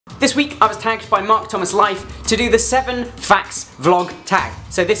This week I was tagged by Mark Thomas Life to do the 7 Facts vlog tag.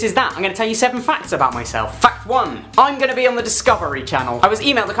 So this is that. I'm going to tell you 7 facts about myself. Fact 1. I'm going to be on the Discovery Channel. I was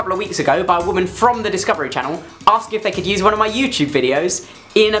emailed a couple of weeks ago by a woman from the Discovery Channel asking if they could use one of my YouTube videos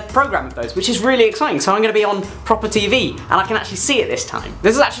in a program of those, which is really exciting. So I'm going to be on proper TV and I can actually see it this time.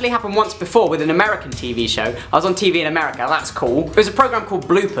 This has actually happened once before with an American TV show. I was on TV in America, that's cool. It was a program called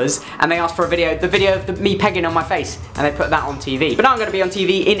Bloopers and they asked for the video of me pegging on my face and they put that on TV. But now I'm going to be on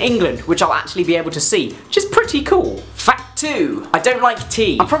TV in England, which I'll actually be able to see, which is pretty cool. Fact 2. I don't like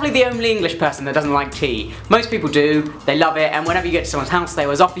tea. I'm probably the only English person that doesn't like tea. Most people do, they love it, and whenever you get to someone's house they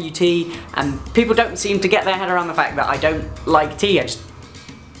always offer you tea, and people don't seem to get their head around the fact that I don't like tea. I just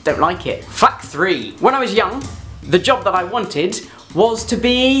don't like it. Fact 3. When I was young, the job that I wanted was to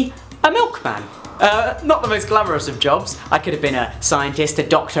be a milkman. Not the most glamorous of jobs. I could have been a scientist, a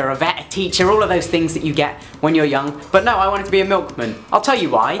doctor, a vet, a teacher, all of those things that you get when you're young. But no, I wanted to be a milkman. I'll tell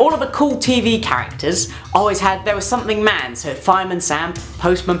you why. All of the cool TV characters always had, there was something man. So Fireman Sam,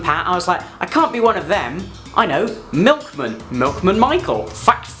 Postman Pat, I was like, I can't be one of them. I know, Milkman. Milkman Michael.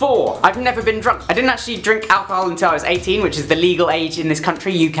 Fact 4. I've never been drunk. I didn't actually drink alcohol until I was 18, which is the legal age in this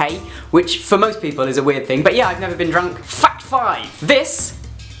country, UK, which for most people is a weird thing. But yeah, I've never been drunk. Fact 5. This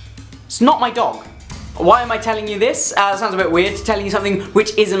is not my dog. Why am I telling you this? It sounds a bit weird, telling you something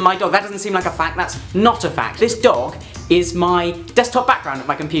which isn't my dog. That doesn't seem like a fact, that's not a fact. This dog is my desktop background of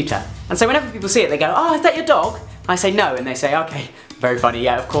my computer. And so whenever people see it, they go, oh, is that your dog? I say no, and they say, okay, very funny,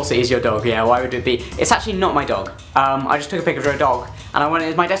 yeah, of course it is your dog, yeah, why would it be? It's actually not my dog. I just took a picture of a dog, and I wanted it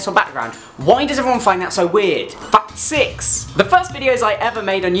as my desktop background. Why does everyone find that so weird? Fact 6. The first videos I ever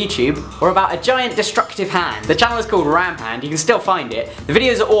made on YouTube were about a giant destructive hand. The channel is called Ram Hand, you can still find it. The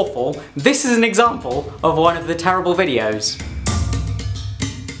videos are awful. This is an example of one of the terrible videos.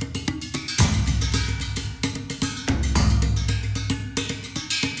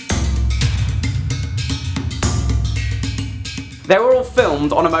 They were all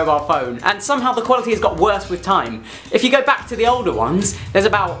filmed on a mobile phone, and somehow the quality has got worse with time. If you go back to the older ones, there's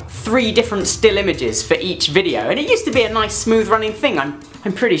about 3 different still images for each video, and it used to be a nice smooth running thing, I'm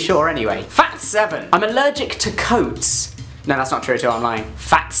pretty sure anyway. Fact 7. I'm allergic to coats. No, that's not true at all, I'm lying.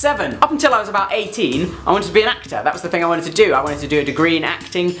 Fact 7. Up until I was about 18, I wanted to be an actor. That was the thing I wanted to do. I wanted to do a degree in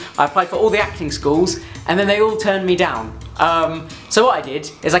acting. I applied for all the acting schools, and then they all turned me down. So what I did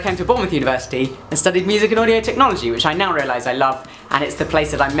is I came to Bournemouth University and studied music and audio technology, which I now realise I love, and it's the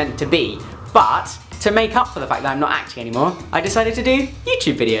place that I'm meant to be. But to make up for the fact that I'm not acting anymore, I decided to do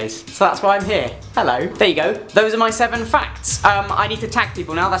YouTube videos. So that's why I'm here. Hello. There you go. Those are my 7 facts. I need to tag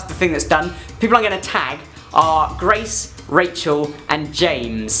people now, that's the thing that's done. People I'm going to tag are Grace, Rachel, and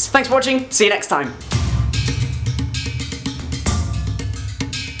James. Thanks for watching, see you next time.